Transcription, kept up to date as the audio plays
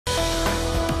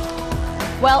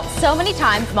Well, so many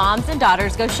times moms and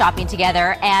daughters go shopping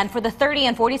together, and for the 30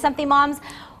 and 40-something moms,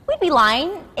 we'd be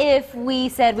lying if we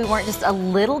said we weren't just a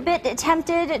little bit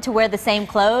tempted to wear the same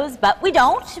clothes, but we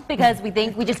don't, because we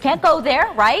think we just can't go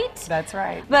there, right? That's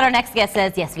right. But our next guest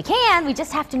says, yes, we can. We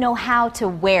just have to know how to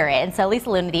wear it. And so Lisa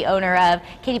Looney, the owner of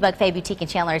Katie Bug Faye Boutique in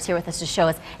Chandler, is here with us to show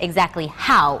us exactly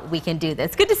how we can do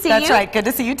this. Good to see you. That's right. Good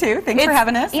to see you, too. Thanks for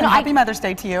having us. You know, happy Mother's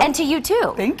Day to you. And to you,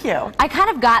 too. Thank you. I kind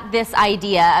of got this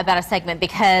idea about a segment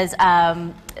because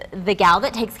the gal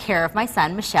that takes care of my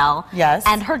son, Michelle, yes,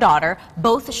 and her daughter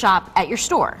both shop at your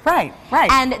store. Right,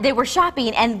 right. And they were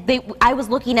shopping, and I was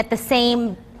looking at the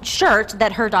same shirt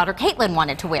that her daughter Caitlin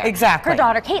wanted to wear. Exactly. Her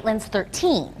daughter Caitlin's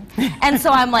 13. And so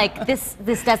I'm like, this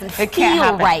doesn't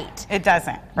feel right. It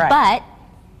doesn't, right. But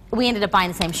we ended up buying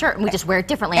the same shirt, and we just wear it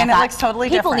differently. And it looks totally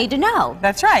different. People need to know.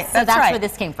 That's right. So that's where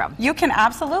this came from. You can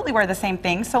absolutely wear the same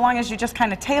things so long as you just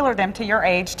kind of tailor them to your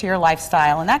age, to your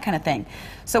lifestyle, and that kind of thing.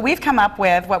 So we've come up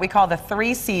with what we call the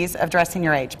 3 C's of dressing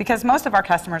your age, because most of our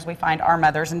customers we find are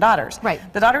mothers and daughters. Right.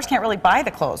 The daughters can't really buy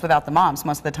the clothes without the moms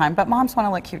most of the time, but moms want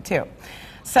to look cute too.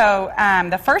 So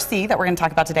the first C that we're going to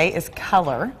talk about today is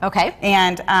color. Okay.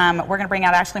 And we're going to bring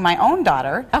out actually my own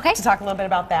daughter to talk a little bit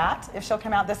about that. If she'll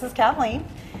come out, this is Kathleen.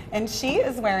 And she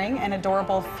is wearing an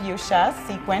adorable fuchsia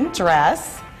sequin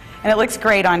dress. And it looks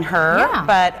great on her. Yeah.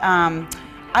 But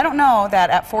I don't know that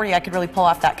at 40 I could really pull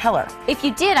off that color. If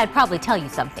you did, I'd probably tell you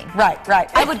something. Right,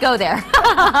 right. I would go there. You would.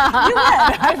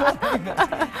 I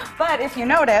would. But if you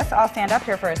notice, I'll stand up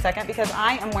here for a second because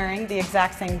I am wearing the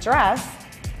exact same dress,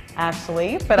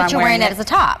 actually. But you're wearing it as a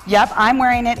top. Yep, I'm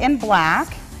wearing it in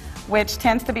black, which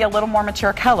tends to be a little more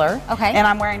mature color. Okay. And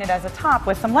I'm wearing it as a top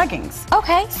with some leggings.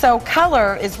 Okay. So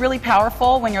color is really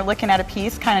powerful when you're looking at a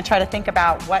piece. Kind of try to think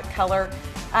about what color.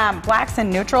 Blacks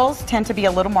and neutrals tend to be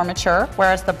a little more mature,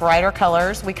 whereas the brighter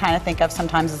colors we kind of think of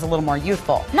sometimes as a little more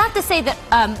youthful. Not to say that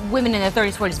women in their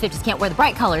 30s, 40s, 50s can't wear the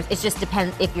bright colors. It just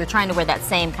depends if you're trying to wear that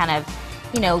same kind of,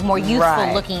 you know, more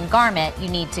youthful looking garment. You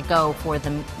need to go for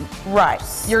the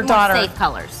your daughter safe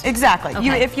colors. Exactly.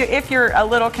 Okay. If you're a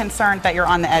little concerned that you're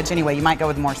on the edge anyway, you might go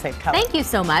with more safe colors. Thank you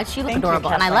so much. You look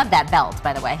adorable, and I love that belt,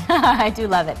 by the way. I do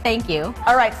love it. Thank you.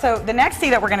 All right. So the next C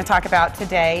that we're going to talk about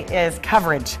today is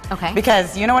coverage. Okay.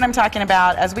 Because you know what I'm talking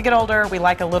about. As we get older, we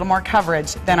like a little more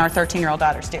coverage than our 13-year-old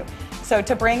daughters do. So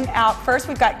to bring out first,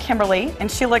 we've got Kimberly, and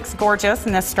she looks gorgeous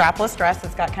in this strapless dress.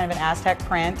 It's got kind of an Aztec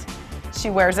print. She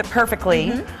wears it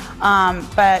perfectly.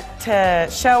 But to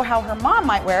show how her mom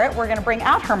might wear it, we're going to bring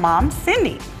out her mom,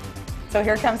 Cindy. So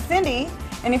here comes Cindy.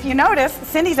 And if you notice,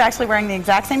 Cindy's actually wearing the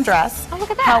exact same dress. Oh,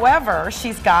 look at that. However,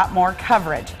 she's got more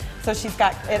coverage. So she's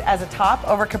got it as a top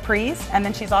over capris, and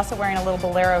then she's also wearing a little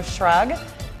bolero shrug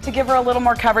to give her a little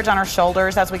more coverage on her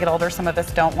shoulders. As we get older, some of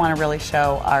us don't want to really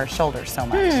show our shoulders so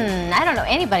much. I don't know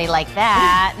anybody like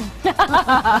that.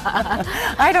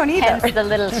 I don't either. Hence the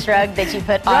little shrug that you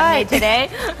put on me today.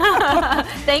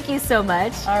 Thank you so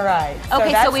much. All right.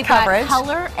 Okay, so we've got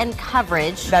color and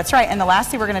coverage. That's right. And the last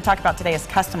thing we're going to talk about today is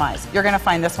customize. You're going to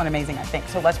find this one amazing, I think.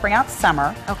 So let's bring out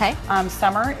Summer. Okay.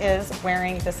 Summer is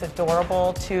wearing this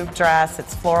adorable tube dress.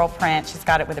 It's floral print. She's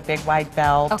got it with a big wide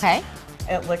belt. Okay.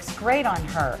 It looks great on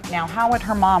her. Now, how would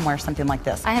her mom wear something like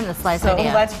this? I have the slightest idea.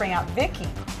 So let's bring out Vicky.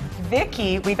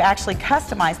 Vicky, we've actually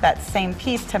customized that same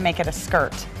piece to make it a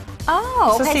skirt.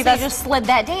 Oh, okay, so you just slid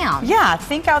that down. Yeah,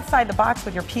 think outside the box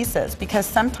with your pieces, because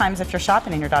sometimes if you're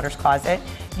shopping in your daughter's closet,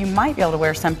 you might be able to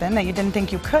wear something that you didn't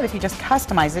think you could if you just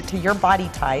customize it to your body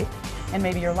type and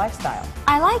maybe your lifestyle.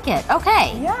 I like it.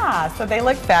 Okay. Yeah, so they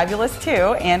look fabulous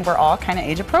too, and we're all kind of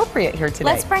age appropriate here today.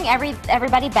 Let's bring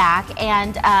everybody back,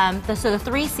 and so the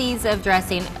 3 C's of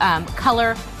dressing: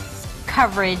 color,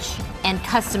 coverage, and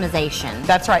customization.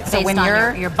 That's right. So based when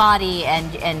on your body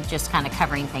and just kind of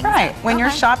covering things. Right. up. When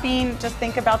you're shopping, just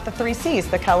think about the 3 C's: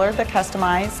 the color, the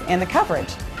customize, and the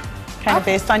coverage. Kind of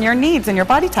based on your needs and your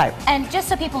body type. And just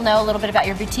so people know a little bit about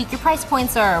your boutique, your price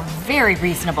points are very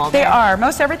reasonable. They are.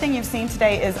 Most everything you've seen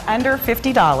today is under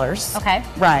 $50. Okay.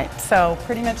 Right. So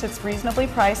pretty much it's reasonably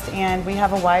priced, and we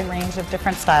have a wide range of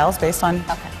different styles based on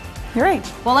your age.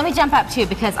 Well, let me jump up too,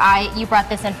 because you brought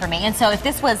this in for me. And so if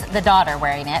this was the daughter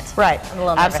wearing it, right, I'm a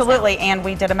little nervous absolutely. now. And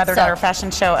we did a mother-daughter fashion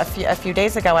show a few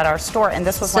days ago at our store, and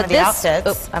this was one of the outfits.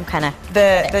 Oops, I'm kind of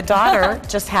the daughter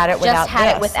just had it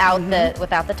without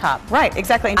without the top. Right,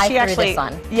 exactly. And she actually, this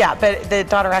on. yeah, but the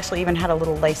daughter actually even had a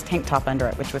little lace tank top under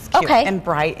it, which was cute and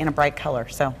bright, in a bright color.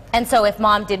 And so if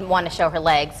mom didn't want to show her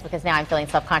legs, because now I'm feeling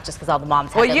self-conscious because all the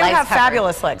moms have their legs covered. Well, you have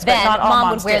fabulous legs, but then not all mom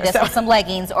moms would wear do, this with some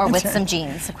leggings or with some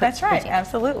jeans. That's right,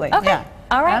 absolutely. Okay. Yeah.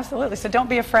 All right. Absolutely. So don't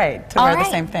be afraid to All wear right.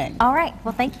 the same thing. All right.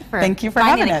 Well, thank you for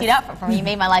having it us. queued up for me. You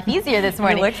made my life easier this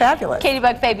morning. You look fabulous. Katie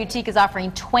Buckfay Boutique is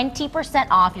offering 20%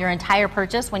 off your entire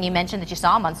purchase when you mention that you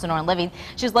saw them on Sonoran Living.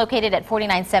 She's located at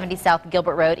 4970 South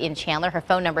Gilbert Road in Chandler. Her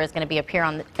phone number is going to appear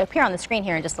on the screen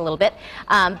here in just a little bit.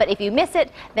 But if you miss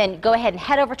it, then go ahead and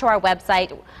head over to our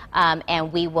website,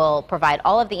 and we will provide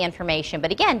all of the information.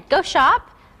 But again, go shop.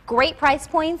 Great price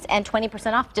points and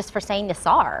 20% off just for saying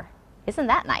Nassar. Isn't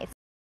that nice?